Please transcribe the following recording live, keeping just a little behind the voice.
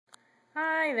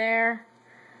Hi there.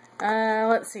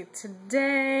 Let's see,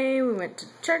 today we went to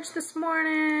church this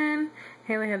morning.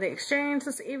 Haley had the exchange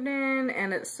this evening,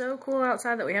 and it's so cool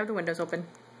outside that we have the windows open.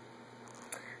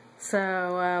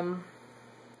 So,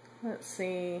 let's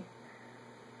see.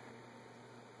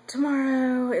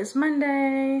 Tomorrow is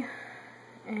Monday,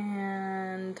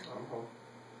 and I'm home.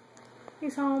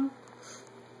 He's home.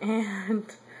 And,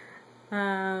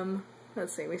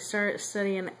 let's see, we start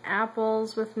studying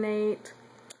apples with Nate.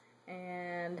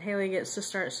 And Haley gets to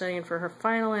start studying for her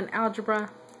final in algebra.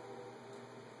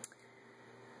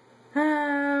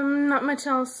 Not much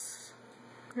else,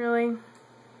 really.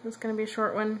 It's gonna be a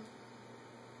short one.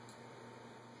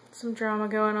 Some drama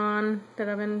going on that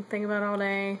I've been thinking about all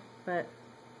day, but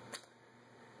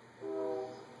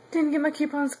didn't get my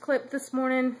coupons clipped this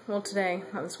morning. Well, today,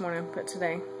 not this morning, but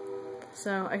today.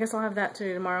 So I guess I'll have that to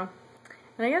do tomorrow.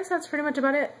 And I guess that's pretty much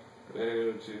about it.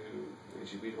 We're gonna go to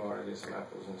HEB tomorrow and get some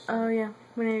apples and stuff. Oh yeah,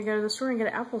 we need to go to the store and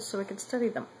get apples so we can study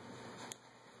them.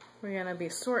 We're gonna be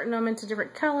sorting them into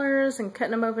different colors and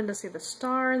cutting them open to see the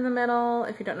star in the middle.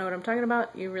 If you don't know what I'm talking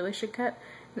about, you really should cut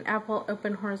an apple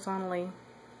open horizontally.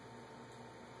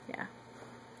 Yeah,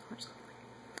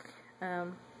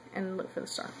 horizontally. And look for the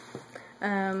star.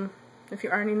 If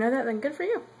you already know that, then good for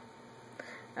you.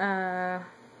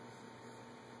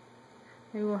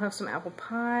 Maybe we'll have some apple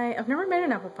pie. I've never made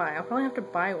an apple pie. I'll probably have to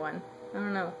buy one. I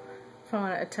don't know if I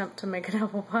want to attempt to make an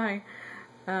apple pie.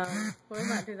 We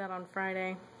might do that on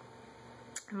Friday.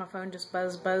 My phone just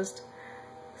buzzed.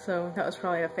 So that was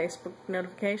probably a Facebook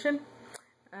notification.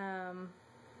 I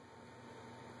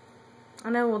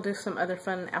know we'll do some other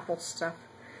fun apple stuff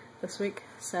this week.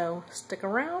 So stick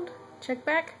around, check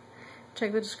back,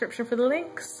 check the description for the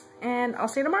links, and I'll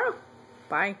see you tomorrow.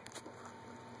 Bye.